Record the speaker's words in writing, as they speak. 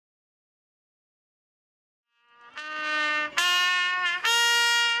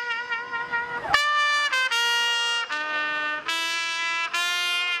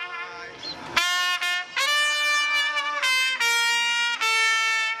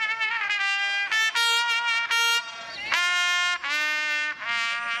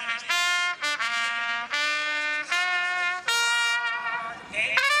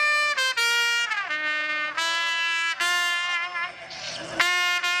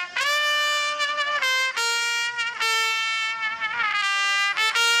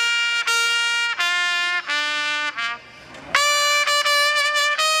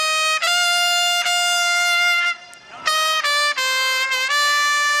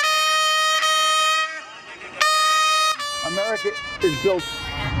America is built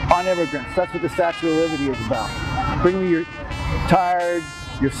on immigrants. That's what the Statue of Liberty is about. Bring me your tired,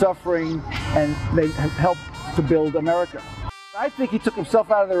 your suffering, and they help to build America. I think he took himself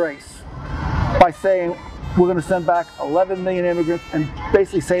out of the race by saying we're going to send back 11 million immigrants and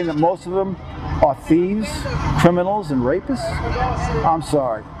basically saying that most of them are thieves, criminals, and rapists. I'm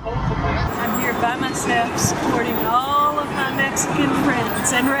sorry. I'm here by myself supporting all of my Mexican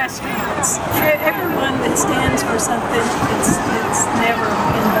friends and restaurants. Everyone that stands for something, it's never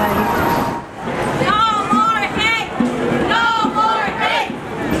in vain. No more hate! No more hate!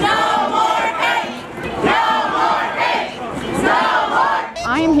 No more hate! No more hate! No more!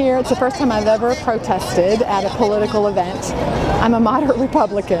 I am here, it's the first time I've ever protested at a political event. I'm a moderate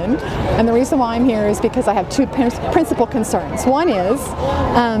Republican, and the reason why I'm here is because I have two principal concerns. One is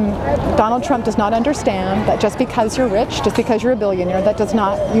Donald Trump does not understand that just because you're rich, just because you're a billionaire, that does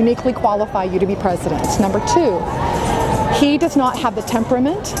not uniquely qualify you to be president. Number two, he does not have the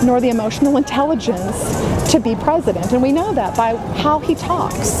temperament nor the emotional intelligence to be president, and we know that by how he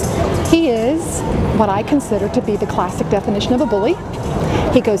talks. He is what I consider to be the classic definition of a bully.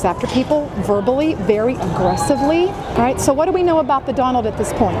 He goes after people verbally, very aggressively. All right, so what do we know about the Donald at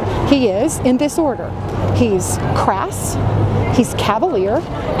this point? He is, in this order, he's crass, he's cavalier,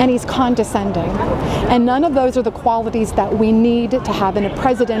 and he's condescending. And none of those are the qualities that we need to have in a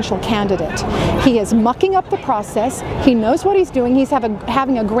presidential candidate. He is mucking up the process, he knows what he's doing, he's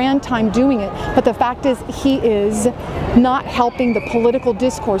having a grand time doing it, but the fact is he is not helping the political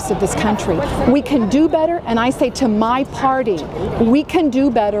discourse of this country. We can do better, and I say to my party, we can do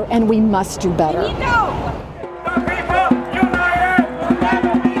better and we must do better.